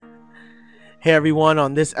Hey everyone,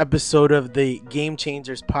 on this episode of the Game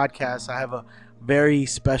Changers podcast, I have a very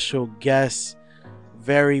special guest,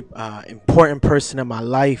 very important person in my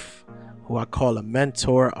life who I call a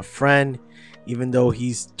mentor, a friend, even though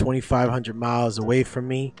he's 2,500 miles away from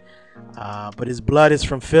me. But his blood is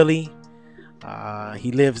from Philly.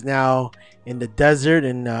 He lives now in the desert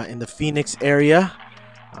in the Phoenix area.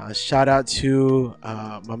 Shout out to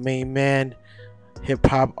my main man, hip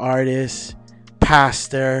hop artist,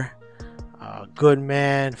 pastor, good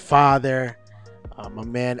man, father, my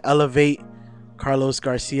man Elevate, Carlos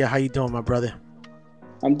Garcia. How you doing, my brother?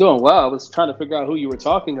 I'm doing well. I was trying to figure out who you were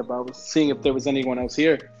talking about. I was seeing if there was anyone else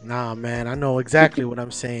here. Nah, man, I know exactly what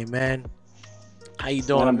I'm saying, man. How you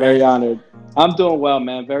doing, Man, I'm man? very honored. I'm doing well,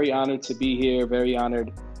 man. Very honored to be here. Very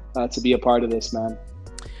honored to be a part of this, man.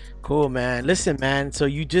 Cool, man. Listen, man, so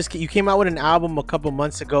you came out with an album a couple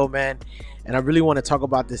months ago, man, and I really want to talk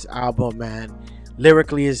about this album, man.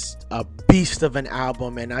 Lyrically is a beast of an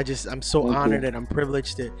album, and I'm so honored and I'm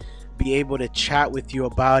privileged to be able to chat with you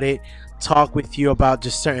about it, talk with you about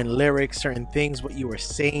just certain lyrics, certain things, what you were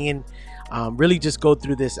saying, really just go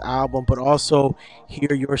through this album, but also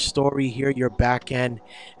hear your story, hear your back end.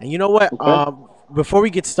 And you know what? Before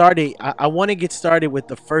we get started, I want to get started with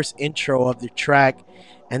the first intro of the track,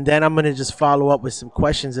 and then I'm going to just follow up with some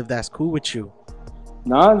questions if that's cool with you.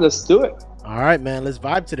 Nah, let's do it. All right, man, let's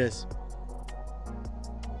vibe to this.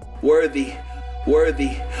 Worthy,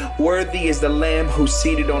 worthy, worthy is the Lamb who's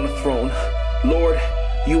seated on the throne. Lord,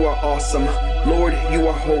 you are awesome. Lord, you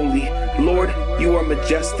are holy. Lord, you are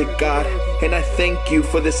majestic, God. And I thank you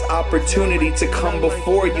for this opportunity to come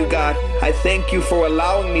before you, God. I thank you for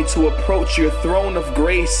allowing me to approach your throne of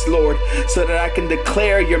grace, Lord, so that I can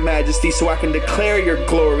declare your majesty, so I can declare your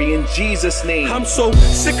glory in Jesus' name. I'm so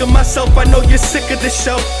sick of myself. I know you're sick of this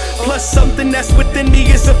show. Plus something that's within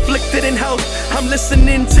me is afflicted in health. I'm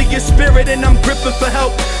listening to your spirit and I'm gripping for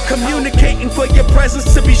help. Communicating for your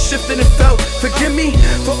presence to be shifted and felt. Forgive me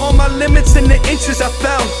for all my limits and the inches I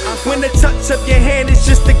fell. When the touch of your hand is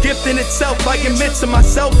just a gift in itself, I admit to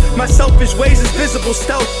myself, my selfish ways is visible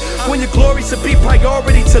stealth. When your glory should be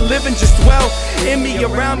priority to living just well. In me,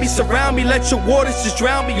 around me, surround me, let your waters just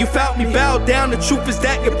drown me. You found me, bow down. The truth is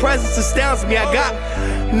that your presence astounds me. I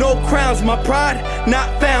got no crowns, my pride not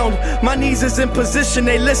found. My knees is in position,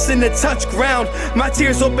 they listen to touch ground. My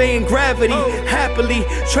tears obeying gravity, happily.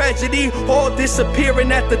 Tragedy, all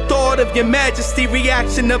disappearing at the thought of your majesty.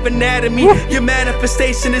 Reaction of anatomy, your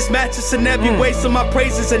manifestation is matchless in every way. So my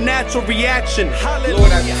praise is a natural reaction.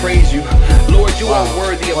 Lord, I praise you. Lord, you are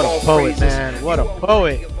worthy of all Poet, praises. man. What a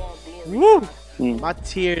poet. Woo! My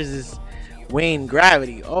tears is weighing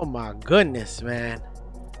gravity. Oh my goodness, man.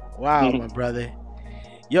 Wow, my brother.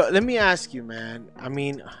 Yo, let me ask you, man. I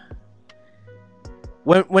mean,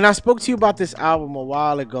 when I spoke to you about this album a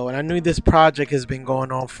while ago, and I knew this project has been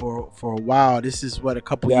going on for a while. This is what, a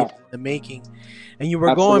couple years in the making. And you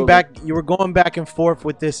were going back and forth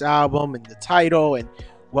with this album and the title and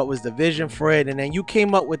what was the vision for it, and then you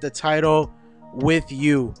came up with the title With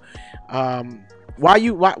You.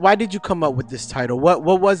 Why did you come up with this title? What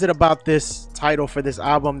was it about this title for this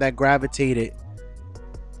album that gravitated?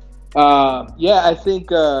 I think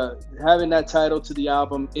having that title to the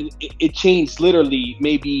album, it changed literally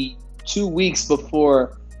maybe 2 weeks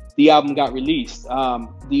before the album got released.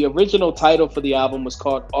 The original title for the album was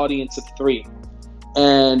called Audience of Three,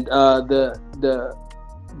 and the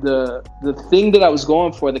thing that I was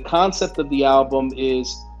going for, the concept of the album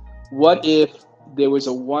is, what if there was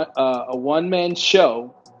a one-man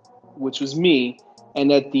show, which was me, and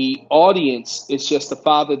that the audience is just the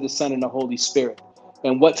Father, the Son, and the Holy Spirit?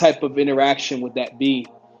 And what type of interaction would that be?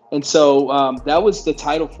 And so that was the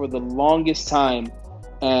title for the longest time.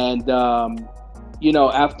 And,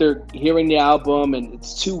 after hearing the album, and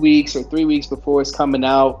it's 2 weeks or 3 weeks before it's coming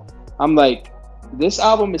out, I'm like, this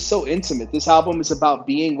album is so intimate. This album is about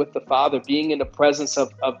being with the Father, being in the presence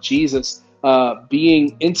of Jesus,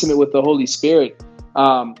 being intimate with the Holy Spirit.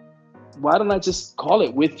 Why don't I just call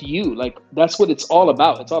it With You? Like, that's what it's all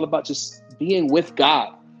about. It's all about just being with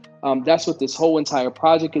God. That's what this whole entire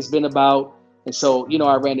project has been about. And so,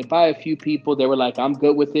 I ran it by a few people. They were like, I'm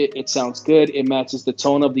good with it. It sounds good. It matches the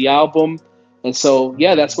tone of the album. And so,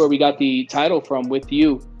 that's where we got the title from, With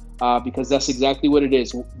You, because that's exactly what it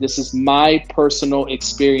is. This is my personal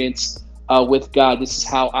experience with God. This is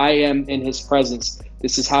how I am in his presence.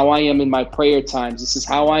 This is how I am in my prayer times. This is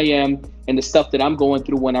how I am in the stuff that I'm going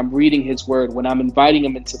through when I'm reading his word, when I'm inviting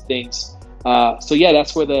him into things. That's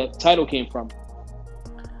where the title came from.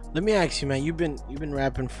 Let me ask you, man. You've been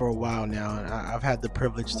rapping for a while now, and I've had the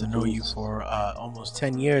privilege to know you for almost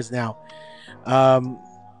 10 years now.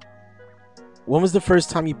 when was the first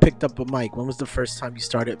time you picked up a mic? When was the first time you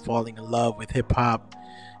started falling in love with hip hop?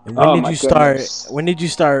 And when did you goodness. When did you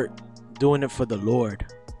start doing it for the Lord?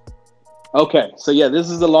 Okay, so yeah, this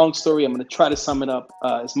is a long story. I'm going to try to sum it up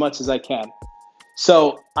as much as I can.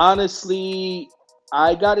 So honestly,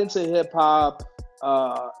 I got into hip hop.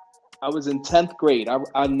 I was in 10th grade.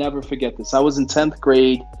 I'll never forget this. I was in 10th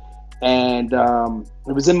grade, and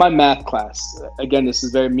it was in my math class. Again, this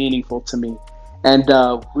is very meaningful to me. And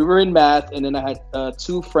we were in math, and then I had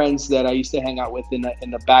two friends that I used to hang out with in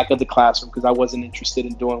the back of the classroom because I wasn't interested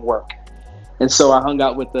in doing work. And so I hung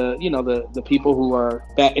out with the people who are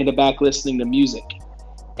in the back listening to music.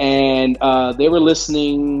 And they were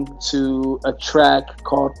listening to a track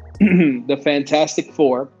called The Fantastic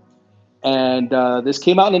Four. And this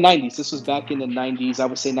came out in the 90s. This was back in the 90s. I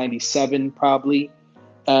would say 97 probably.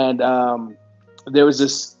 And there was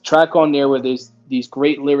this track on there where these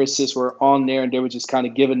great lyricists were on there, and they were just kind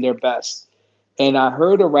of giving their best. And I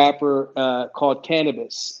heard a rapper called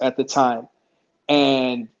Cannabis at the time.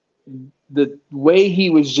 And the way he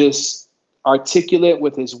was just articulate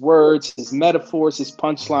with his words, his metaphors, his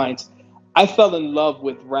punchlines, I fell in love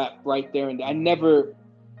with rap right there. And I don't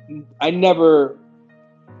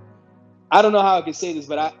know how I can say this,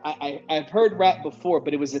 but I've heard rap before,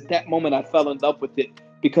 but it was at that moment I fell in love with it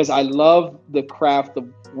because I love the craft of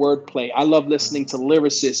wordplay. I love listening to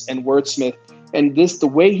lyricists and wordsmith. And the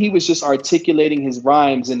way he was just articulating his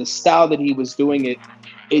rhymes and the style that he was doing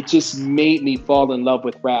it just made me fall in love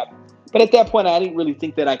with rap. But at that point, I didn't really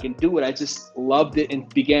think that I can do it. I just loved it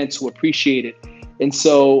and began to appreciate it. And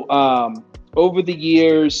so over the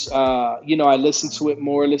years, I listened to it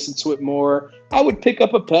more. I would pick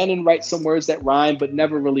up a pen and write some words that rhyme, but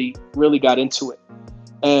never really got into it.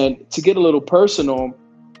 And to get a little personal,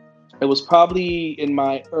 it was probably in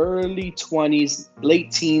my early 20s,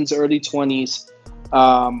 late teens, early 20s,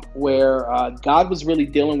 where God was really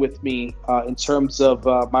dealing with me in terms of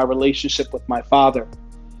my relationship with my father.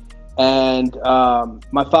 And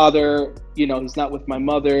my father, he's not with my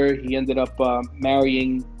mother. He ended up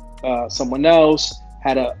marrying someone else,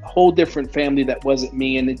 had a whole different family that wasn't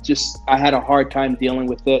me. And I had a hard time dealing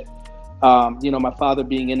with it. My father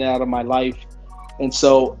being in and out of my life. And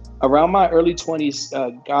so around my early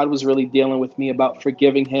 20s, God was really dealing with me about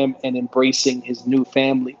forgiving him and embracing his new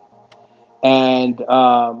family. And,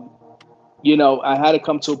 I had to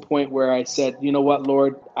come to a point where I said, you know what,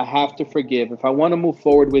 Lord, I have to forgive. If I want to move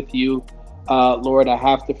forward with you, Lord, I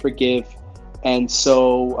have to forgive. And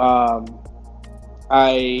so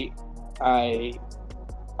I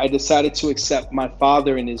decided to accept my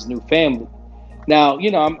father and his new family. Now,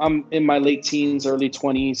 I'm in my late teens, early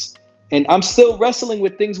 20s, and I'm still wrestling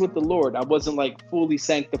with things with the Lord. I wasn't like fully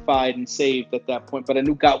sanctified and saved at that point, but I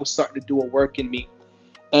knew God was starting to do a work in me.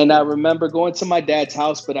 And I remember going to my dad's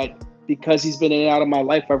house, but because he's been in and out of my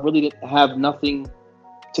life, I really didn't have nothing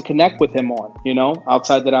to connect with him on,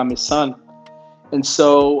 outside that I'm his son. And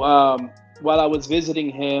so while I was visiting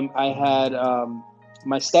him, I had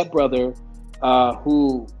my stepbrother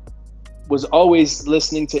who was always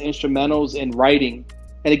listening to instrumentals and writing.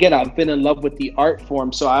 And again, I've been in love with the art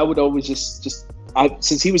form. So I would always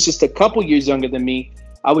since he was just a couple years younger than me,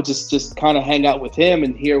 I would just kind of hang out with him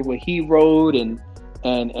and hear what he wrote and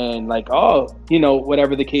like,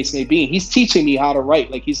 whatever the case may be. He's teaching me how to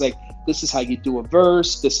write. Like, he's like, this is how you do a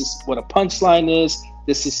verse. This is what a punchline is.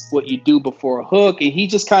 This is what you do before a hook. And he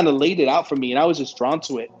just kind of laid it out for me. And I was just drawn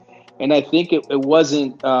to it. And I think it was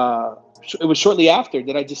shortly after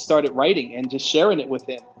that I just started writing and just sharing it with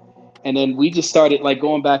him. And then we just started like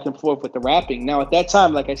going back and forth with the rapping. Now, at that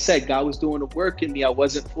time, like I said, God was doing a work in me. I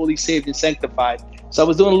wasn't fully saved and sanctified. So I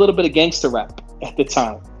was doing a little bit of gangster rap at the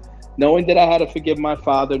time, knowing that I had to forgive my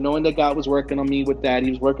father, knowing that God was working on me with that. He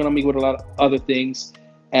was working on me with a lot of other things.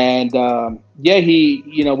 And I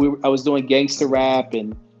was doing gangster rap,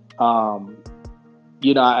 and I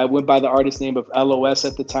went by the artist name of LOS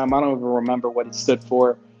at the time. I don't even remember what it stood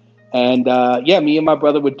for. And me and my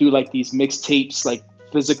brother would do like these mixtapes, like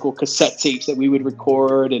physical cassette tapes that we would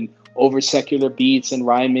record and over secular beats and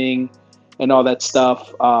rhyming and all that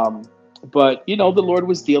stuff. But the Lord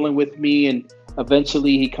was dealing with me, and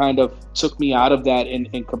eventually he kind of took me out of that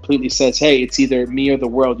and completely says, hey, it's either me or the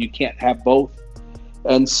world. You can't have both.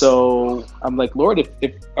 And so I'm like, Lord,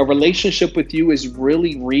 if a relationship with you is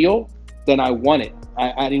really real, then I want it.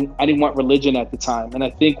 I didn't want religion at the time. And I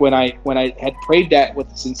think when I had prayed that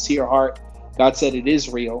with a sincere heart, God said it is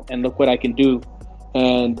real, and look what I can do.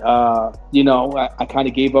 And I kind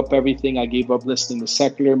of gave up everything. I gave up listening to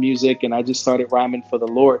secular music, and I just started rhyming for the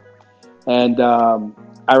Lord. And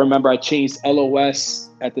I remember I changed LOS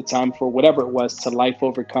at the time for whatever it was to Life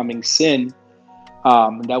Overcoming Sin.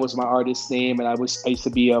 And that was my artist name. And I used to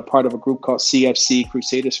be a part of a group called CFC,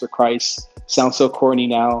 Crusaders for Christ. Sounds so corny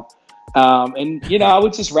now. And I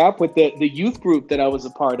would just rap with the youth group that I was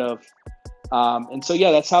a part of. And so,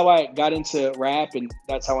 yeah, that's how I got into rap, and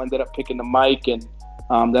that's how I ended up picking the mic, and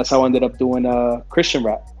that's how I ended up doing Christian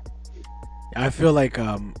rap. I feel like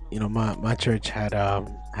my church had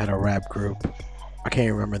a rap group. I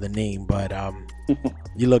can't remember the name, but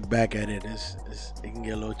you look back at it, it can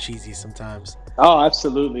get a little cheesy sometimes. Oh,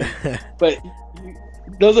 absolutely. But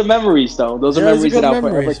those are memories, though. Those are memories that I'll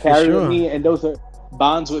forever carry with me, and those are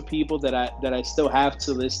bonds with people that I still have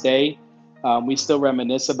to this day. We still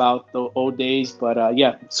reminisce about the old days, but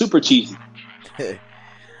yeah, super cheesy.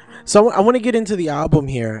 So I want to get into the album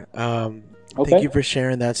here. Thank you for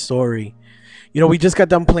sharing that story. We just got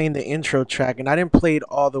done playing the intro track, and I didn't play it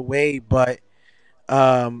all the way, but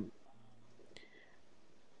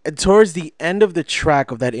and towards the end of the track,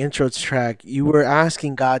 of that intro track, you were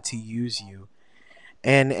asking God to use you,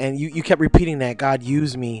 and you kept repeating that, God,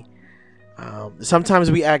 use me. Sometimes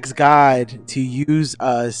we ask God to use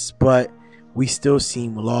us, but we still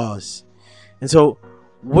seem lost. And so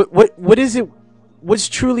what is it, what's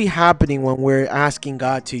truly happening when we're asking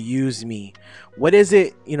God to use me? What is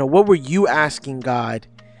it, what were you asking God?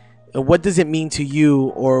 And what does it mean to you?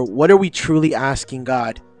 Or what are we truly asking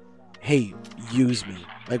God? Hey, use me.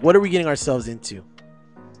 Like, what are we getting ourselves into?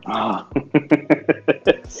 Yeah,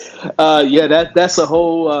 that's a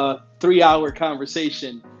whole 3-hour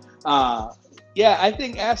conversation. Yeah, I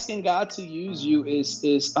think asking God to use you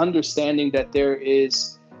is understanding that there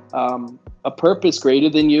is a purpose greater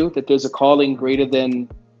than you, that there's a calling greater than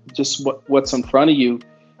just what's in front of you,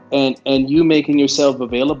 and you making yourself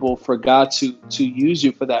available for God to use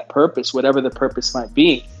you for that purpose, whatever the purpose might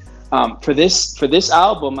be. For this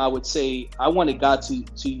album, I would say I wanted God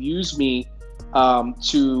to use me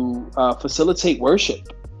to facilitate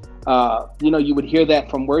worship. You would hear that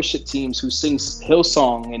from worship teams who sing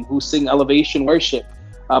Hillsong and who sing elevation worship,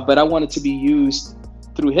 but I wanted to be used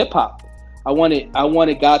through hip hop. I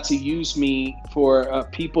wanted God to use me for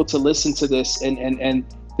people to listen to this, and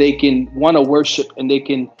they can want to worship, and they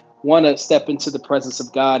can want to step into the presence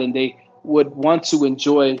of God, and they would want to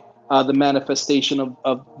enjoy the manifestation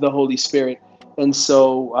of the Holy Spirit. And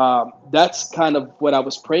so that's kind of what I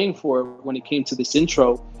was praying for when it came to this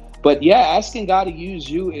intro. But yeah, asking God to use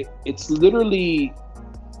you, it's literally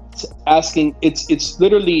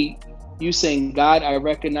you saying, God, I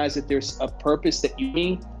recognize that there's a purpose that you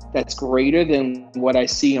mean that's greater than what I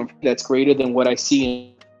see, and that's greater than what I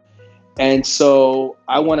see. And so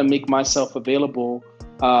I want to make myself available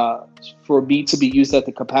for me to be used at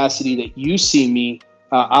the capacity that you see me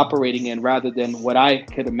operating in, rather than what I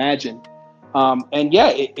could imagine. And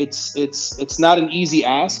yeah, it's not an easy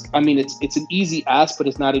ask. I mean, it's an easy ask, but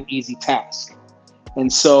it's not an easy task.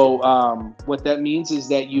 And so what that means is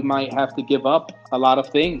that you might have to give up a lot of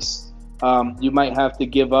things. You might have to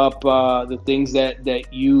give up the things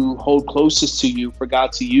that you hold closest to you for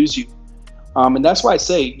God to use you. And that's why I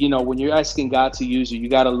say, when you're asking God to use you, you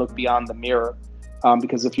got to look beyond the mirror.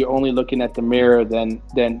 Because if you're only looking at the mirror, then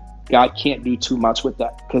God can't do too much with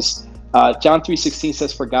that. Because John 3:16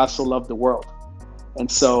 says, for God so loved the world. And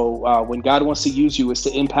so when God wants to use you, it's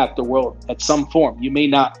to impact the world at some form. You may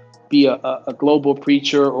not be a global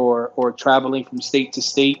preacher or traveling from state to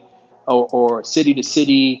state or city to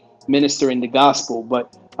city ministering the gospel,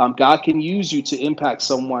 but God can use you to impact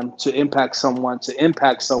someone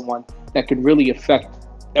that can really affect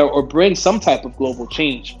or bring some type of global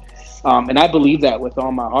change. And I believe that with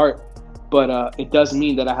all my heart. But it does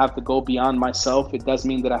mean that I have to go beyond myself. It does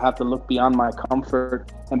mean that I have to look beyond my comfort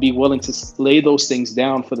and be willing to lay those things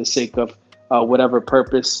down for the sake of whatever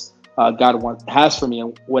purpose God has for me,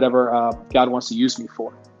 and whatever God wants to use me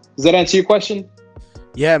for. Does that answer your question?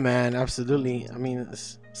 Yeah, man, absolutely. I mean,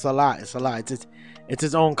 it's a lot. It's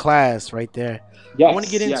its own class right there. Yes, I want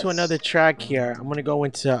to get into another track here. I'm going to go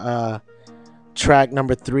into track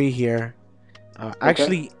number 3 here.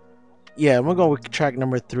 Actually, yeah, I'm gonna go with track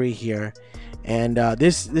number 3 here, and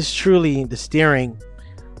this truly, the steering,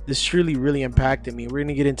 this truly really impacted me. We're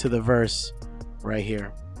gonna get into the verse right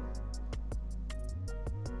here.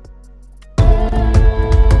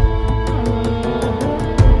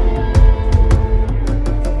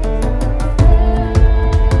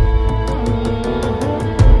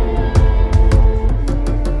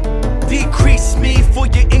 Decrease me for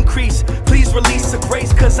your increase. Please release the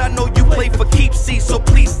grace, cause I know you play for keeps. So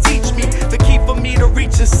please teach me the key for me to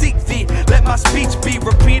reach and seek thee. Let my speech be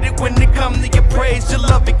repeated when it comes to your praise. Your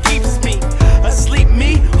love, it keeps me asleep,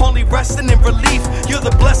 me only resting in relief. You're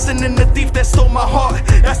the blessing and the thief that stole my heart.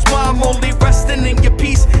 That's why I'm only resting in your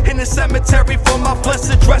peace. And the cemetery for my flesh,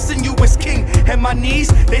 addressing you as king. And my knees,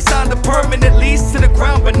 they signed a permanent lease to the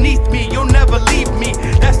ground beneath me. You'll never leave me.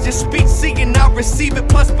 That's just speech, seeing I'll receive it,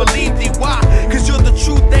 plus believe thee. Why? Cause you're the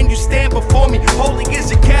truth and you stand before me. Holy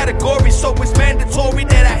is your category, so it's mandatory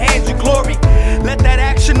that I hand you glory. Let that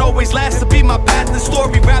action always last to be my path and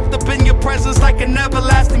story, wrapped up in your presence like an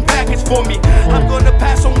everlasting package for me. I'm gonna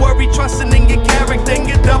pass on worry, trusting in your character and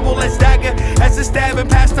your double-edged dagger as it's stabbing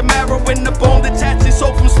past the marrow in the bone, detaching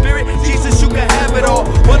soul from spirit. Jesus, you can have it all.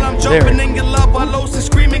 While I'm jumping in your love, while lows and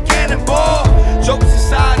screaming cannonball. Jokes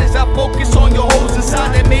aside, as I focus on your holes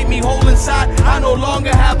inside that made me whole inside. I no longer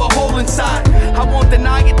have a hole inside. I won't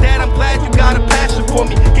deny it that I'm glad you got a passion for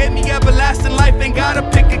me. Gave me everlasting life, ain't gotta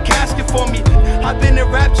pick a casket for me. I've been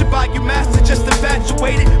enraptured by you, master, just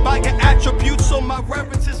infatuated by your attributes. So my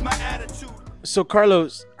reverence is my attitude. So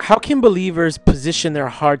Carlos, how can believers position their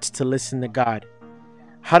hearts to listen to God?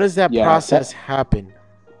 How does that process happen?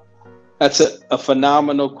 That's a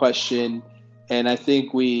phenomenal question. And I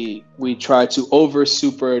think we try to over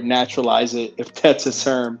supernaturalize it, if that's a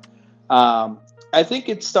term. I think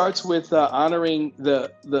it starts with honoring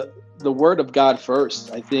the word of God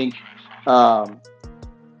first. I think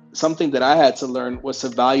something that I had to learn was to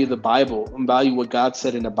value the Bible and value what God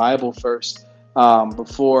said in the Bible first,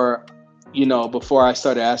 before I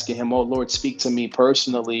started asking him, oh Lord, speak to me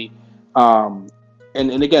personally. And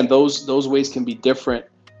again, those ways can be different.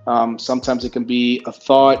 Sometimes it can be a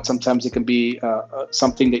thought. Sometimes it can be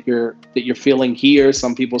something that you're feeling here.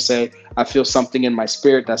 Some people say, I feel something in my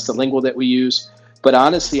spirit. That's the lingo that we use. But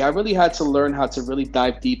honestly, I really had to learn how to really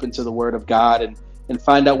dive deep into the Word of God and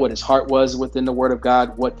find out what his heart was within the Word of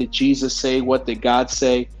God. What did Jesus say? What did God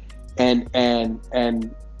say? And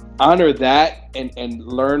honor that and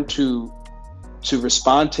learn to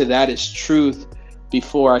respond to that as truth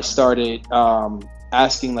before I started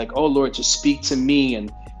asking, like, oh Lord, just speak to me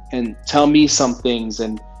and tell me some things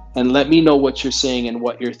and let me know what you're saying and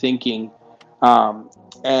what you're thinking. Once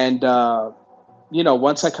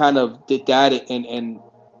I kind of did that and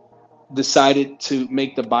decided to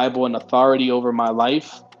make the Bible an authority over my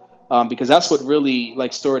life, because that's what really,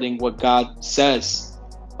 like, storing what God says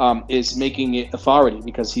is making it authority,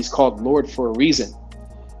 because he's called Lord for a reason.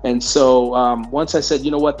 And so once I said,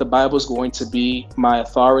 you know what, the Bible is going to be my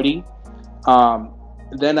authority,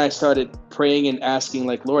 then I started praying and asking,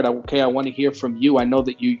 like, Lord, I want to hear from you. I know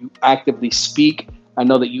that you actively speak. I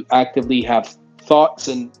know that you actively have thoughts,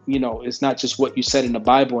 and, it's not just what you said in the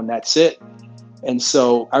Bible and that's it. And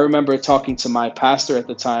so I remember talking to my pastor at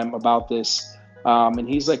the time about this. And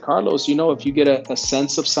he's like, Carlos, if you get a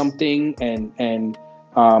sense of something and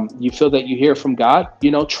you feel that you hear from God,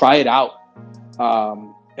 try it out.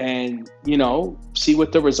 And see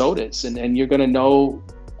what the result is. And you're going to know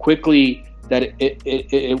quickly that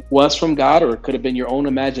it was from God, or it could have been your own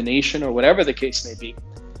imagination, or whatever the case may be.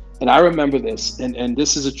 And I remember this, and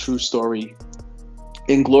this is a true story,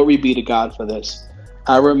 and glory be to God for this.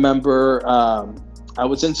 I remember I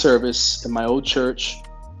was in service in my old church,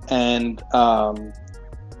 and there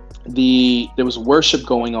was worship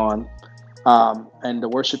going on, and the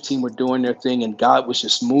worship team were doing their thing, and God was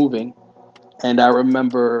just moving. And I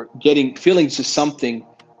remember feeling just something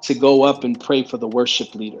to go up and pray for the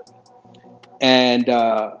worship leader. And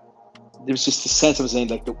there was just a sense of saying,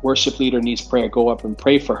 like, the worship leader needs prayer, go up and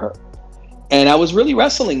pray for her. And I was really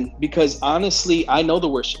wrestling, because honestly, I know the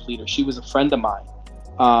worship leader. She was a friend of mine.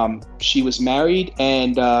 She was married,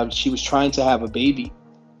 and she was trying to have a baby.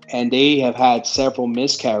 And they have had several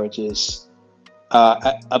miscarriages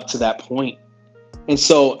up to that point. And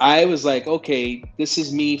so I was like, okay, this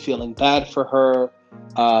is me feeling bad for her.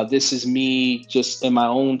 This is me just in my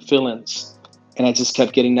own feelings. And I just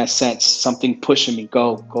kept getting that sense, something pushing me,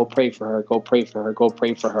 go pray for her, go pray for her, go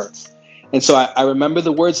pray for her. And so I remember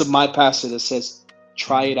the words of my pastor that says,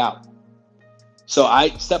 try it out. So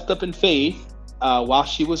I stepped up in faith while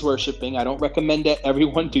she was worshiping. I don't recommend that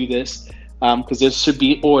everyone do this, because there should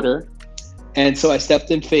be order. And so I stepped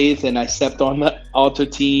in faith, and I stepped on the altar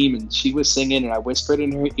team, and she was singing, and I whispered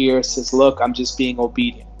in her ear, says, look, I'm just being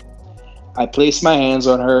obedient. I placed my hands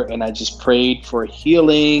on her, and I just prayed for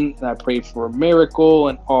healing, and I prayed for a miracle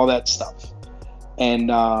and all that stuff. And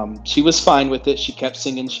she was fine with it. She kept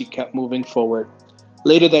singing. She kept moving forward.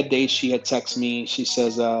 Later that day, she had texted me. She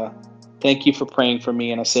says, thank you for praying for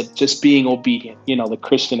me. And I said, just being obedient, the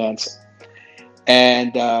Christian answer.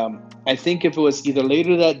 And I think if it was either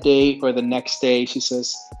later that day or the next day, she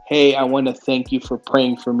says, hey, I want to thank you for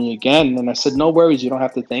praying for me again. And I said, no worries. You don't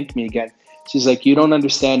have to thank me again. She's like, you don't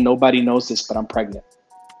understand. Nobody knows this, but I'm pregnant.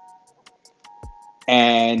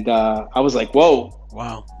 And I was like, whoa.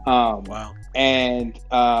 Wow. Wow. And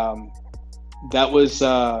that was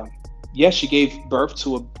she gave birth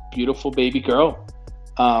to a beautiful baby girl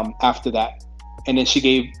after that, and then she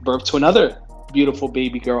gave birth to another beautiful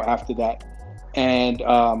baby girl after that, and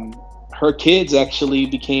her kids actually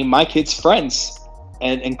became my kids' friends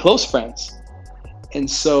and close friends. And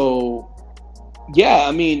so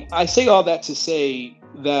I mean, I say all that to say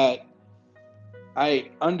that I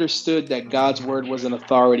understood that God's word was an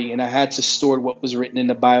authority, and I had to store what was written in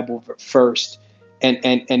the Bible first,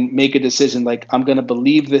 and make a decision like, I'm going to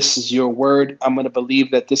believe this is your word. I'm going to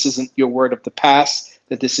believe that this isn't your word of the past,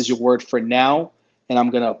 that this is your word for now, and I'm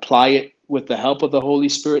going to apply it with the help of the Holy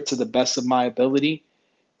Spirit to the best of my ability.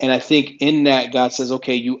 And I think in that, God says,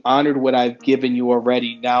 okay, you honored what I've given you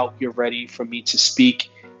already. Now you're ready for me to speak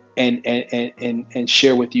and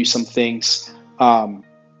share with you some things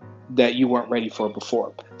that you weren't ready for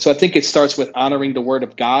before. So I think it starts with honoring the word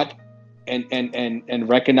of God and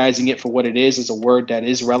recognizing it for what it is, as a word that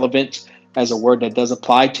is relevant, as a word that does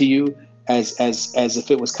apply to you, as if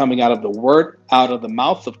it was coming out of the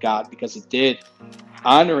mouth of God, because it did.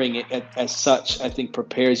 Honoring it as such, I think,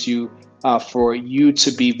 prepares you for you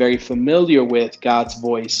to be very familiar with God's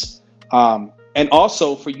voice, and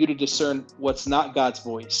also for you to discern what's not God's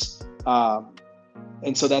voice.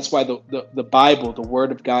 And so that's why the Bible, the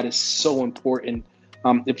Word of God, is so important.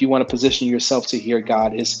 If you want to position yourself to hear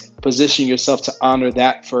God, is position yourself to honor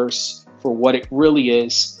that first for what it really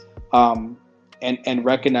is, and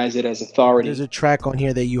recognize it as authority. There's a track on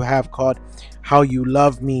here that you have called "How You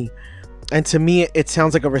Love Me," and to me, it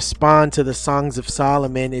sounds like a response to the Songs of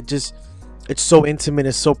Solomon. It's so intimate,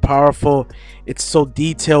 it's so powerful, it's so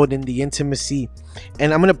detailed in the intimacy.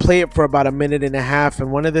 And I'm gonna play it for about a minute and a half.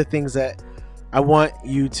 And one of the things that I want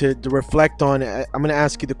you to reflect on, I'm going to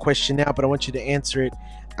ask you the question now, but I want you to answer it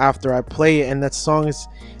after I play it. And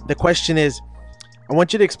the question is, I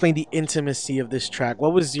want you to explain the intimacy of this track.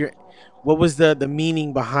 What was the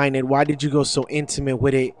meaning behind it? Why did you go so intimate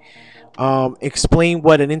with it? Explain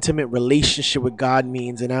what an intimate relationship with God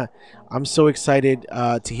means. And I'm so excited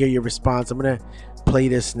to hear your response. I'm going to play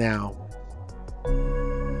this now.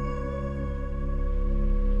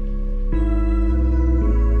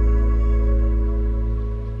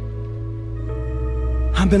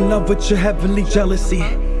 I'm in love with your heavenly jealousy.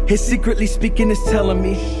 His secretly speaking is telling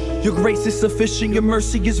me your grace is sufficient, your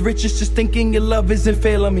mercy is rich. It's just thinking your love isn't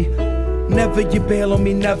failing me. Never you bail on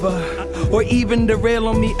me, never, or even derail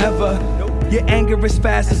on me ever. Your anger is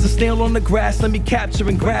fast as a snail on the grass. Let me capture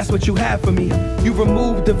and grasp what you have for me. You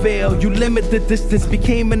removed the veil, you limit the distance,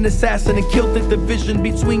 became an assassin and killed the division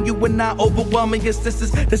between you and I. Overwhelming your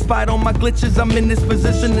sisters, despite all my glitches, I'm in this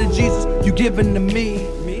position. And Jesus, you given to me,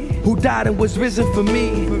 who died and was risen for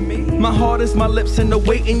me. My heart is my lips and the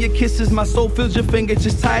weight in your kisses. My soul feels your finger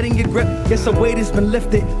just tight in your grip. Yes, a weight has been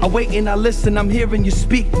lifted. I wait and I listen, I'm hearing you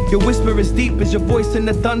speak. Your whisper is deep as your voice in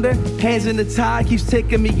the thunder. Hands in the tide keeps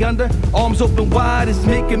taking me under. Arms open wide, it's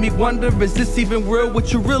making me wonder, is this even real?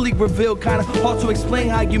 What you really reveal? Kinda hard to explain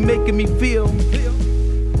how you making me feel.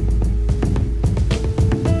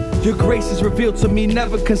 Your grace is revealed to me,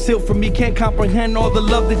 never concealed from me. Can't comprehend all the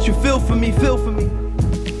love that you feel for me, feel for me.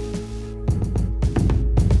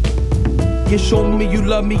 You showed me you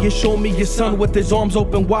love me, you showed me your son with his arms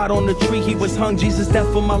open wide on the tree. He was hung, Jesus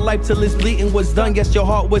death for my life till his bleeding was done. Yes, your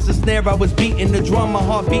heart was a snare, I was beating the drum. My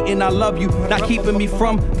heart beating, I love you, not keeping me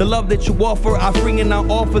from the love that you offer. I free and I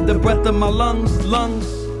offer the breath of my lungs.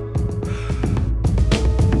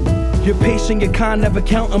 You're patient, you're kind, never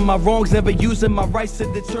counting my wrongs, never using my rights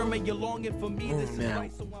to determine your longing for me. This is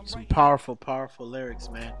right, so I'm some right. powerful lyrics,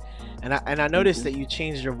 man. And I noticed that you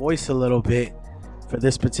changed your voice a little bit for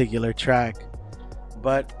this particular track,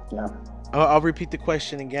 but Yeah. I'll repeat the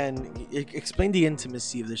question again. Explain the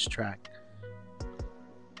intimacy of this track.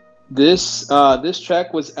 This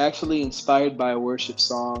track was actually inspired by a worship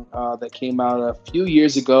song that came out a few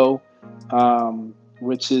years ago,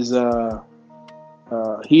 which is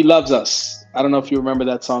He Loves Us. I don't know if you remember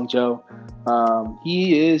that song, Joe.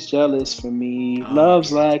 He is jealous for me,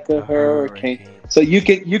 loves like a hurricane. So you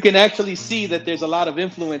can actually see that there's a lot of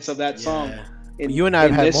influence of that song. You and I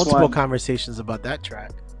have had multiple one. Conversations about that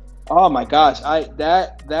track. Oh my gosh,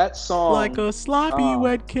 that song, Like a sloppy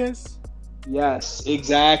wet kiss. Yes,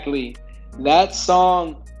 exactly. That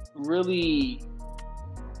song really,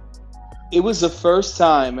 it was the first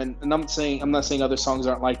time, and I'm not saying other songs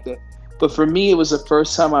aren't like that, but for me, it was the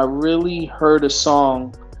first time I really heard a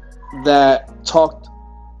song that talked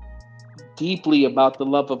deeply about the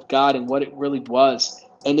love of God and what it really was.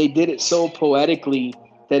 And they did it so poetically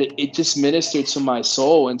that it just ministered to my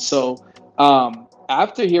soul. And so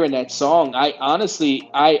after hearing that song,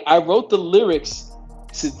 I wrote the lyrics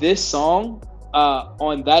to this song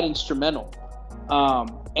on that instrumental. So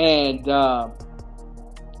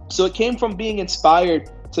it came from being inspired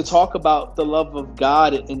to talk about the love of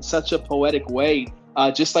God in such a poetic way,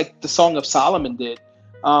 just like the Song of Solomon did.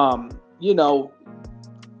 The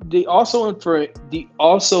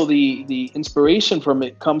inspiration from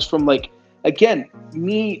it comes from, like, again,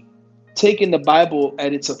 me taking the Bible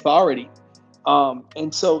at its authority.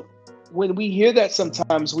 And so when we hear that,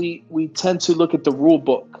 sometimes we tend to look at the rule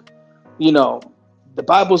book. The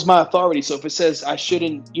Bible's my authority, so if it says I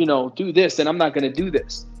shouldn't, do this, then I'm not going to do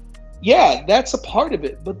this. Yeah, that's a part of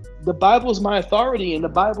it, but the Bible's my authority, and the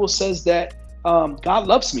Bible says that God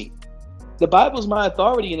loves me. The Bible's my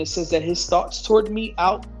authority, and it says that his thoughts toward me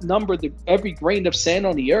outnumber every grain of sand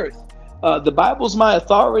on the earth. The Bible's my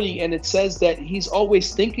authority, and it says that he's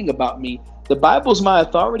always thinking about me. The Bible's my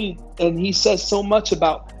authority, and he says so much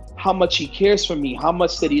about how much he cares for me, how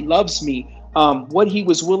much that he loves me, what he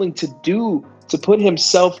was willing to do to put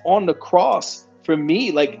himself on the cross for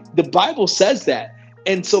me. Like, the Bible says that.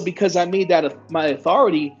 And so because I made that my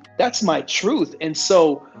authority, that's my truth. And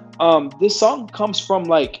so this song comes from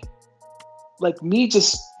like me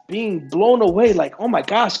just being blown away, like, oh my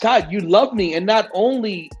gosh, God, you love me. And not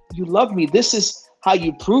only you love me, this is how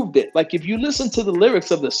you proved it. Like, if you listen to the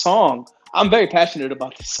lyrics of the song, I'm very passionate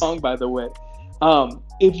about this song, by the way.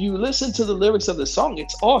 If you listen to the lyrics of the song,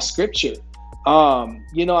 it's all scripture. I'm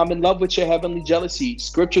in love with your heavenly jealousy.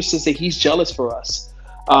 Scripture says that he's jealous for us.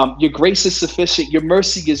 Your grace is sufficient. Your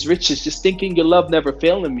mercy is riches. Just thinking your love never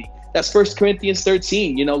failing me. That's 1 Corinthians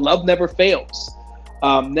 13. Love never fails.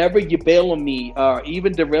 Never you bail on me,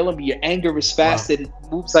 even derailing me. Your anger is fast, that it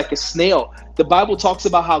moves like a snail. The Bible talks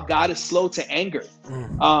about how God is slow to anger.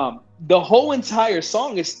 The whole entire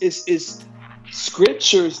song is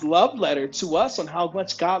Scripture's love letter to us on how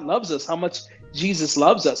much God loves us, how much Jesus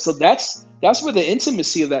loves us. So that's where the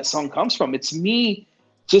intimacy of that song comes from. It's me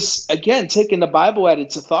just, again, taking the Bible at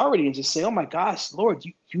its authority and just say, oh my gosh, Lord,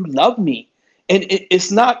 you love me. And it's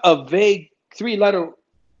not a vague 3-letter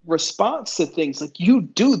response to things. Like, you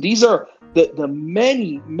do. These are the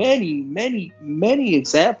many, many, many, many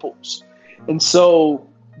examples. And so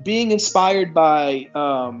being inspired by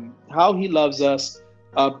how he loves us,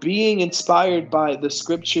 being inspired by the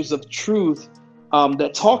scriptures of truth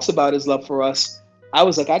that talks about his love for us, I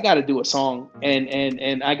was like, I got to do a song,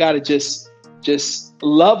 and I got to just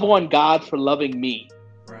love on God for loving me.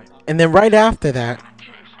 Right. And then right after that,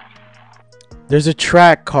 there's a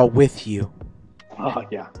track called With You. Oh,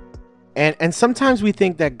 yeah. And sometimes we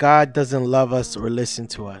think that God doesn't love us or listen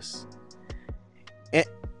to us. And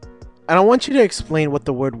I want you to explain what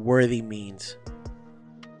the word worthy means.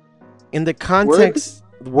 In the context,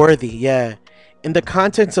 worthy, yeah. In the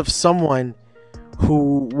context of someone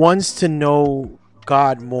who wants to know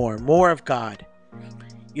God more of God.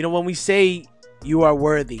 When we say you are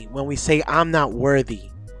worthy, when we say I'm not worthy,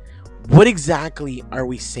 what exactly are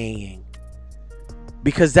we saying?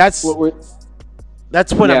 Because that's what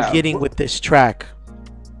I'm getting with this track.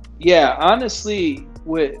 Yeah, honestly,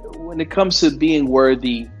 when it comes to being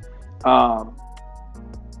worthy,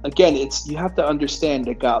 again, you have to understand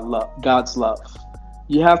that God's love.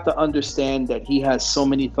 You have to understand that he has so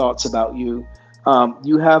many thoughts about you.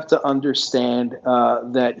 You have to understand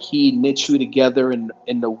that he knit you together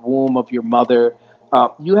in the womb of your mother.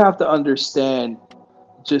 You have to understand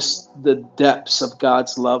just the depths of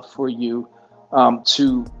God's love for you,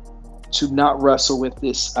 to not wrestle with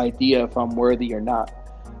this idea if I'm worthy or not.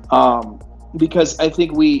 Because I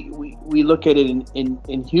think we look at it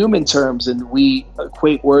in human terms, and we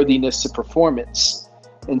equate worthiness to performance.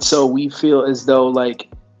 And so we feel as though, like,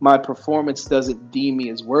 my performance doesn't deem me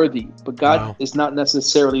as worthy, but God is not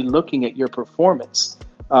necessarily looking at your performance.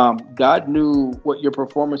 God knew what your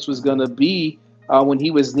performance was going to be when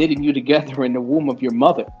he was knitting you together in the womb of your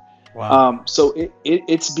mother. Wow. So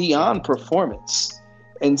it's beyond performance.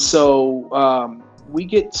 And so we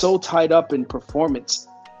get so tied up in performance.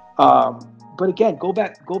 But again, go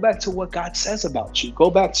back to what God says about you.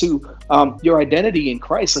 Go back to your identity in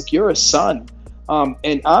Christ. Like, you're a son.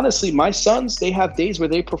 And honestly, my sons, they have days where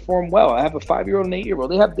they perform well. I have a 5-year-old and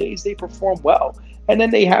 8-year-old. They have days they perform well. And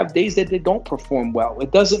then they have days that they don't perform well.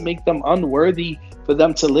 It doesn't make them unworthy for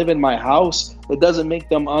them to live in my house. It doesn't make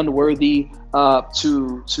them unworthy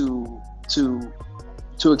to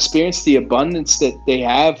experience the abundance that they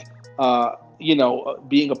have,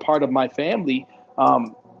 being a part of my family.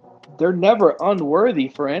 They're never unworthy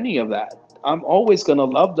for any of that. I'm always going to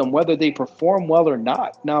love them, whether they perform well or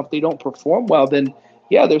not. Now, if they don't perform well, then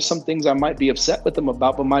yeah, there's some things I might be upset with them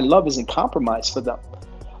about, but my love isn't compromised for them.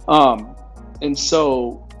 And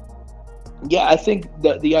so, yeah, I think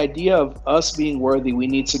that the idea of us being worthy, we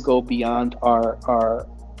need to go beyond our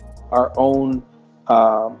own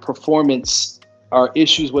performance, our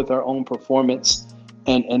issues with our own performance,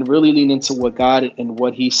 and really lean into what God and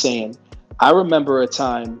what He's saying. I remember a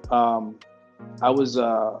time I was,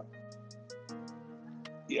 and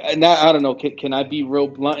I don't know, can I be real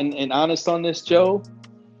blunt and honest on this, Joe?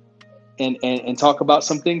 And talk about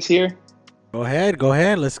some things here? Go ahead,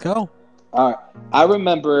 let's go. All right. I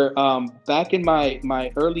remember back in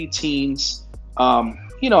my early teens,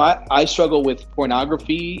 I struggle with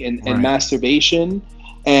pornography and masturbation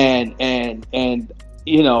and I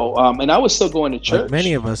was still going to church. Like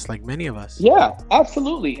many of us. Yeah,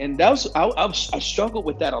 absolutely. And that was I struggled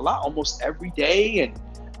with that a lot, almost every day. And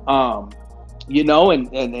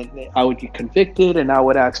and I would get convicted and I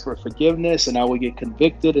would ask for forgiveness, and I would get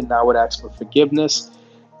convicted and I would ask for forgiveness.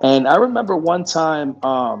 And I remember one time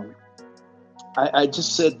I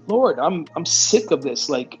just said, Lord, I'm sick of this.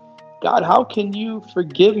 Like, God, how can you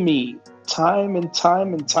forgive me time and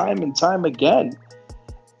time and time and time again?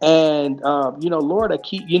 And Lord, I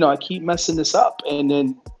keep messing this up. And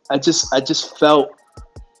then I just felt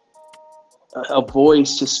a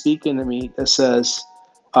voice just speaking to me that says,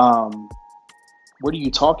 what are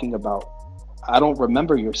you talking about? I don't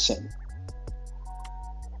remember your sin.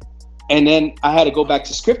 And then I had to go back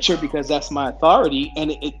to scripture because that's my authority.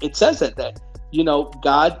 And it says that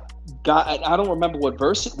God, I don't remember what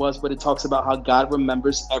verse it was, but it talks about how God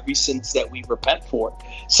remembers every sin that we repent for.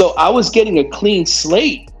 So I was getting a clean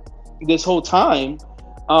slate this whole time.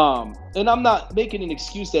 And I'm not making an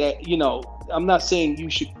excuse that, I'm not saying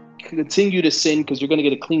you should continue to sin because you're going to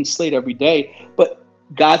get a clean slate every day, but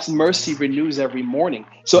God's mercy renews every morning.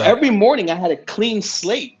 So every morning I had a clean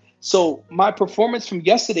slate. So my performance from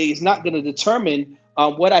yesterday is not going to determine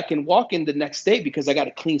what I can walk in the next day because I got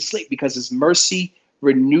a clean slate, because His mercy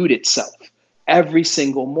renewed itself every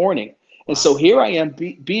single morning. And so here I am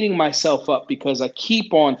beating myself up because I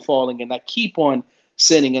keep on falling and I keep on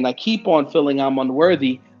sinning and I keep on feeling I'm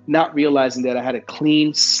unworthy, not realizing that I had a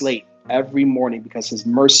clean slate every morning because His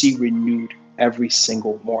mercy renewed every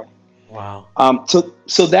single morning. Wow.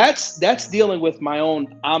 So that's dealing with my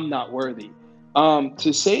own I'm not worthy.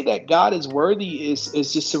 To say that God is worthy is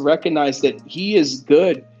just to recognize that He is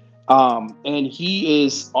good, and He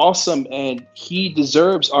is awesome, and He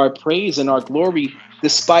deserves our praise and our glory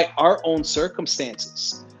despite our own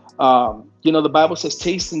circumstances. The Bible says,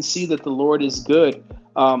 taste and see that the Lord is good.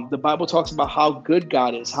 The Bible talks about how good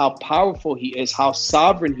God is, how powerful He is, how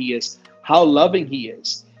sovereign He is, how loving He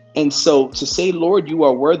is. And so to say, Lord, you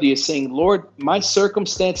are worthy, is saying, Lord, my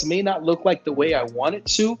circumstance may not look like the way I want it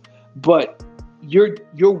to, but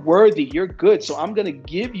you're worthy, you're good. So I'm going to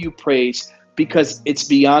give you praise because it's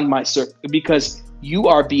beyond because you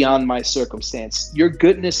are beyond my circumstance. Your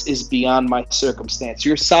goodness is beyond my circumstance.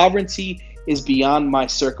 Your sovereignty is beyond my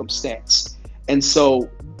circumstance. And so,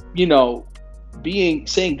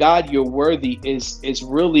 saying, God, you're worthy is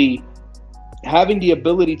really having the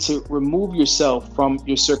ability to remove yourself from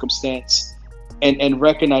your circumstance and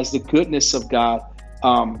recognize the goodness of God,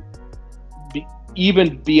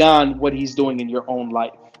 even beyond what He's doing in your own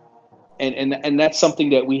life. And that's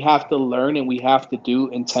something that we have to learn and we have to do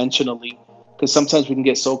intentionally, because sometimes we can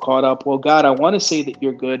get so caught up. Well, God, I want to say that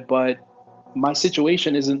you're good, but my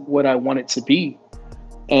situation isn't what I want it to be.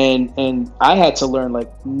 And I had to learn,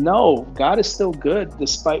 like, no, God is still good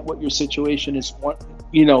despite what your situation is, what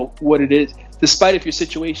it is, despite if your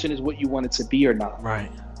situation is what you want it to be or not.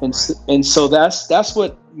 Right. And so that's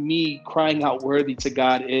what me crying out worthy to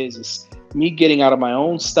God is me getting out of my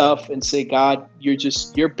own stuff and say, God,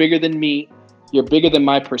 you're bigger than me. You're bigger than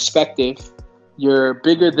my perspective. You're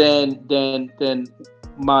bigger than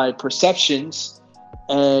my perceptions.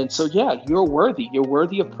 And so, yeah, you're worthy. You're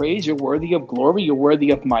worthy of praise. You're worthy of glory. You're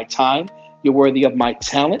worthy of my time. You're worthy of my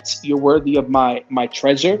talents. You're worthy of my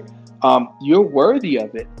treasure. You're worthy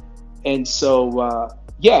of it. And so,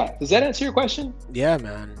 does that answer your question? Yeah,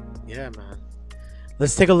 man.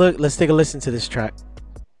 Let's take a look. Let's take a listen to this track.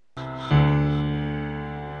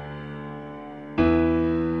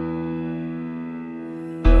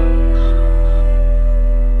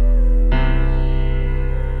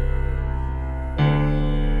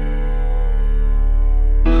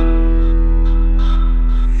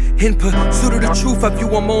 In pursuit of the truth, I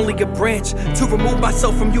view I'm only a branch. To remove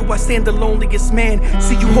myself from you, I stand the loneliest man.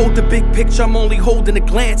 See, you hold the big picture, I'm only holding a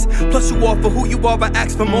glance. Plus you offer who you are, I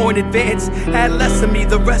ask for more in advance. Add less of me,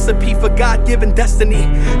 the recipe for God-given destiny.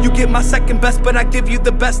 You get my second best, but I give you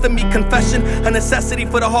the best of me. Confession, a necessity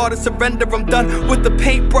for the heart of surrender. I'm done with the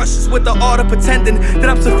paintbrushes, with the art of pretending that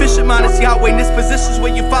I'm sufficient. Mine is Yahweh, in this position's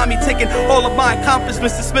where you find me. Taking all of my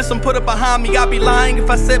accomplishments, dismiss them, put it behind me. I'd be lying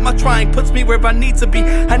if I said my trying puts me where I need to be.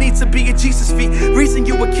 I need need to be at Jesus' feet. Reason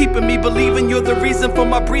you were keeping me, believing you're the reason for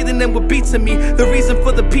my breathing and what beats in me. The reason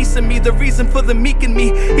for the peace in me, the reason for the meek in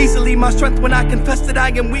me. Easily my strength when I confess that I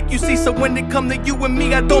am weak, you see. So when it come to you and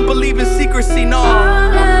me, I don't believe in secrecy, no. All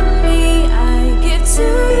of me I give to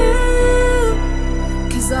you,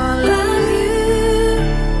 'cause all of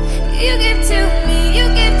you give to me, you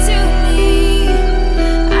give to me.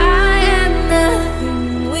 I am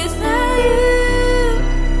nothing without you,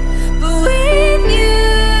 but with you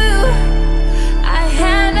I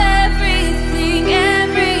have everything.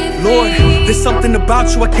 Lord, there's something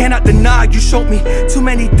about you I cannot deny. You showed me too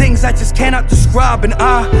many things I just cannot describe. And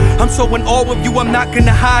I'm so in awe of you, I'm not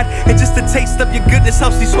gonna hide. And just the taste of your goodness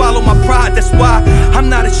helps me swallow my pride. That's why I'm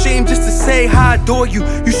not ashamed just to say how I adore you.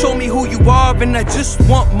 You show me who you are and I just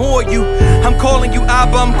want more of you. I'm calling you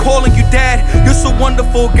Abba, I'm calling you Dad. You're so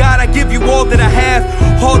wonderful, God, I give you all that I have.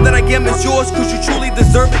 All that I am is yours, 'cause you truly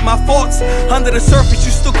deserve it. My faults under the surface,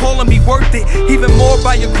 you still calling me worth it. Even more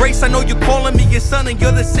by your grace, I know you're calling me your son. And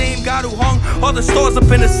you're the same God who hung all the stars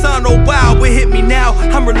up in the sun. Oh wow, it hit me now.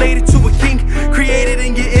 I'm related to a king, created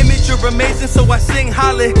in your image. You're amazing, so I sing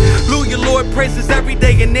hallelujah. Lord, praises every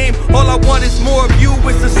day your name. All I want is more of you.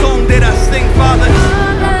 It's the song that I sing, Father.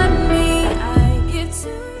 All of me I give to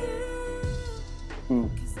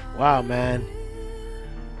you. Wow, man.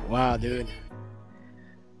 Wow, dude.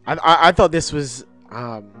 I thought this was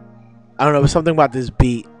I don't know, it was something about this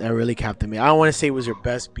beat that really captured me. I don't want to say it was your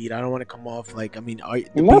best beat. I don't want to come off like, I mean, all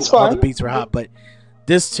the beats were hot, but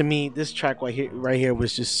this, to me, this track right here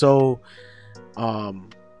was just so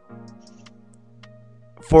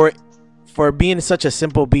for being such a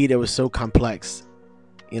simple beat, it was so complex.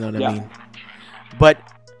 You know what I mean? But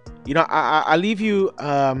you know, I leave you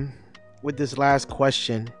with this last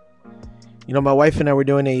question. You know, my wife and I were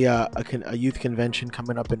doing a youth convention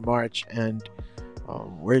coming up in March, and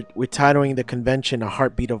we're titling the convention "A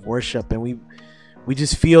Heartbeat of Worship," and we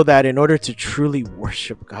just feel that in order to truly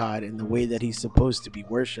worship God in the way that He's supposed to be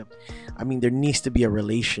worshipped, I mean, there needs to be a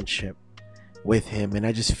relationship with Him, and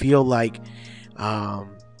I just feel like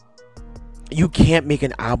you can't make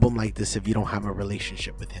an album like this if you don't have a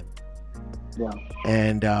relationship with Him. Yeah.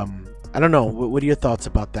 And I don't know. What are your thoughts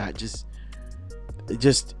about that? Just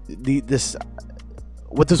this.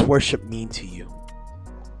 What does worship mean to you?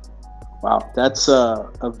 Wow, that's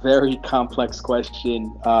a very complex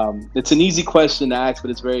question. It's an easy question to ask,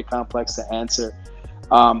 but it's very complex to answer.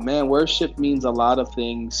 Man, worship means a lot of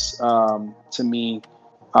things to me.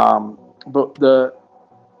 But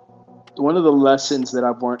one of the lessons that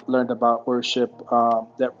I've learned about worship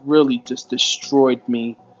that really just destroyed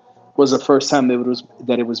me was the first time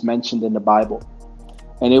that it was mentioned in the Bible.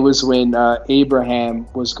 And it was when Abraham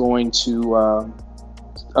was going to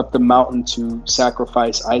up the mountain to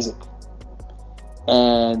sacrifice Isaac.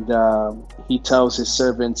 And he tells his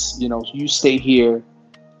servants, you know, you stay here.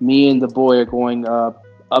 Me and the boy are going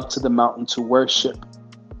up to the mountain to worship,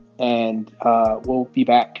 and we'll be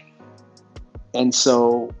back. And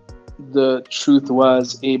so the truth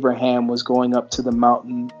was, Abraham was going up to the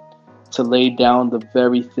mountain to lay down the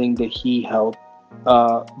very thing that he held,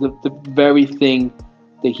 the very thing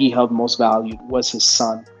that he held most valued was his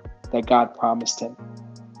son that God promised him.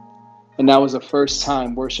 And that was the first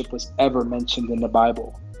time worship was ever mentioned in the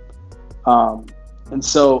Bible. And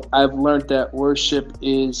so I've learned that worship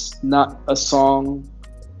is not a song.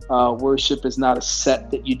 Worship is not a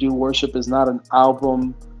set that you do. Worship is not an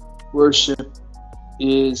album. Worship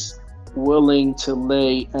is willing to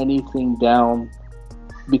lay anything down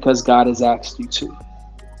because God has asked you to.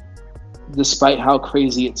 Despite how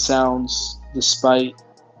crazy it sounds, despite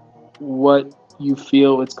what you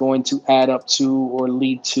feel it's going to add up to or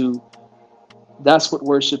lead to, that's what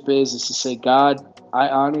worship is to say, God, I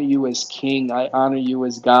honor you as King. I honor you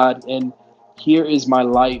as God. And here is my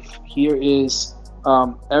life. Here is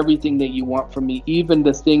everything that you want from me. Even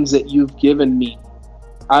the things that you've given me,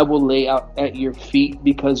 I will lay out at your feet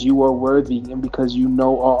because you are worthy and because you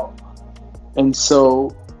know all. And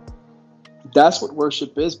so that's what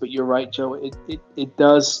worship is. But you're right, Joe. It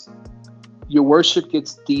does. Your worship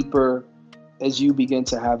gets deeper as you begin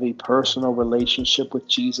to have a personal relationship with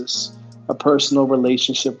Jesus, a personal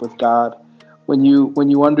relationship with God. When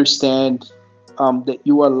you understand that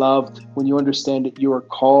you are loved, when you understand that you are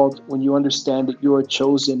called, when you understand that you are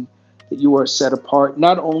chosen, that you are set apart,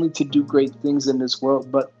 not only to do great things in this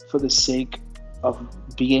world, but for the sake of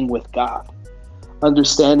being with God.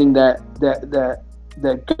 Understanding that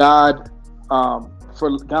God,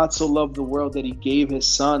 for God so loved the world that He gave His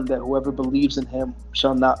Son, that whoever believes in Him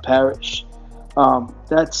shall not perish.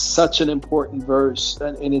 That's such an important verse,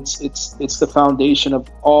 and it's the foundation of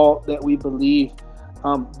all that we believe.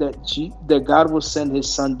 that God will send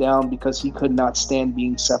his son down because he could not stand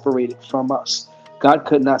being separated from us. God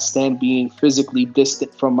could not stand being physically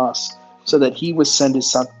distant from us, so that he would send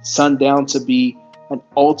his son down to be an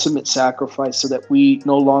ultimate sacrifice, so that we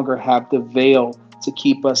no longer have the veil to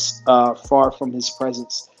keep us far from his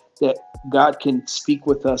presence, that God can speak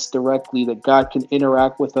with us directly, that God can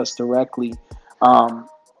interact with us directly.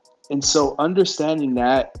 And so understanding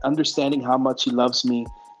how much he loves me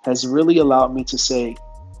has really allowed me to say,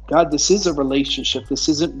 God, this is a relationship. This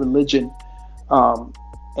isn't religion.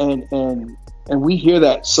 And we hear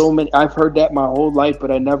that so many. I've heard that my whole life,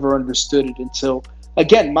 but I never understood it until,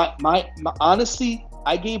 again, my honestly,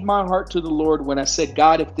 I gave my heart to the Lord when I said,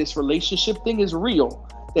 God, if this relationship thing is real,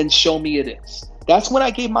 then show me it is. That's when I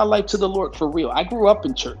gave my life to the Lord for real. I grew up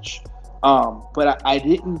in church, but I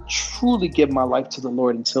didn't truly give my life to the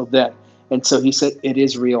Lord until then. Until he said, it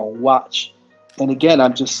is real. Watch. And again,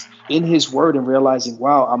 I'm just in his word and realizing,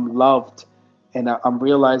 wow, I'm loved. And I'm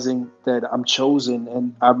realizing that I'm chosen.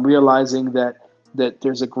 And I'm realizing that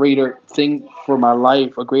there's a greater thing for my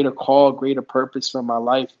life, a greater call, a greater purpose for my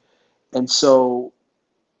life. And so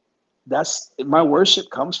that's my worship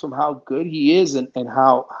comes from how good he is, and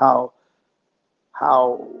how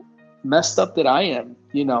messed up that I am,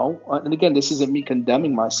 you know. And again, this isn't me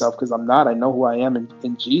condemning myself, because I'm not. I know who I am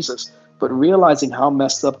in Jesus. But realizing how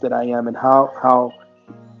messed up that I am, and how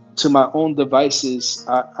to my own devices,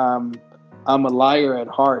 I'm a liar at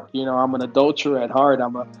heart. You know, I'm an adulterer at heart.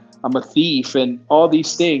 I'm a thief and all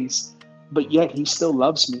these things. But yet he still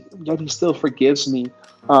loves me. Yet he still forgives me.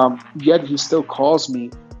 Yet he still calls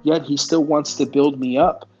me. Yet he still wants to build me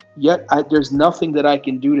up. Yet there's nothing that I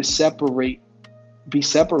can do to be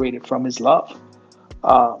separated from his love.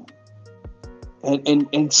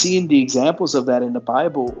 And seeing the examples of that in the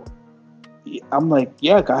Bible, I'm like,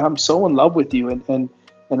 yeah, God, I'm so in love with you, and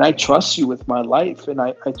I trust you with my life, and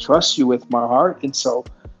I trust you with my heart, and so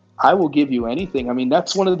I will give you anything. I mean,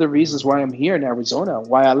 that's one of the reasons why I'm here in Arizona,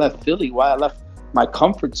 why I left Philly, why I left my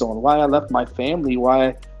comfort zone, why I left my family,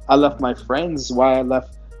 why I left my friends, why I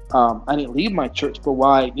left, I didn't leave my church, but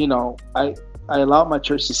why, you know, I allowed my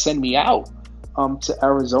church to send me out to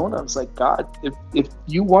Arizona. I was like, God, if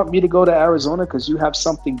you want me to go to Arizona because you have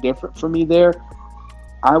something different for me there,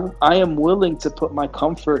 I am willing to put my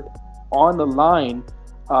comfort on the line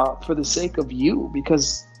for the sake of you,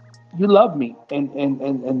 because you love me and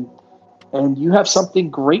you have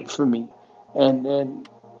something great for me, and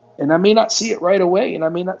I may not see it right away, and I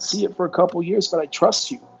may not see it for a couple years, but I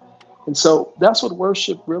trust you. And so that's what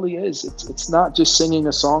worship really is. It's not just singing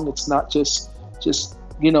a song. It's not just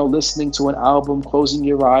you know, listening to an album, closing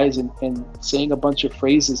your eyes and saying a bunch of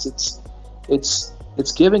phrases.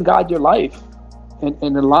 It's giving God your life.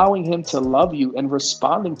 And allowing him to love you and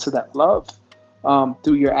responding to that love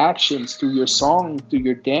through your actions, through your song, through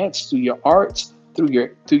your dance, through your art, through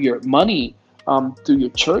your money, through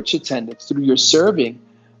your church attendance, through your serving.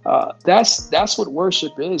 That's what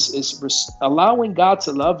worship is allowing God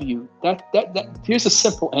to love you. That here's a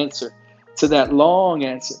simple answer to that long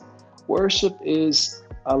answer. Worship is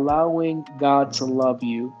allowing God to love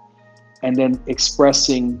you, and then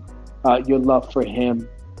expressing your love for him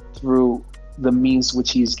through the means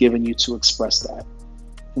which he's given you to express that.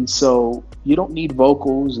 And so you don't need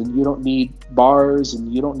vocals, and you don't need bars,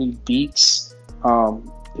 and you don't need beats.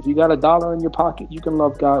 If you got $1 in your pocket, you can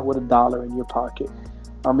love God with $1 in your pocket.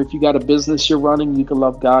 If you got a business you're running, you can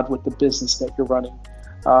love God with the business that you're running.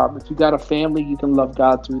 If you got a family, you can love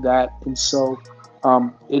God through that. And so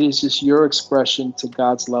it is just your expression to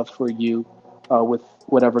God's love for you with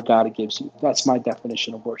whatever God gives you. That's my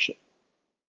definition of worship.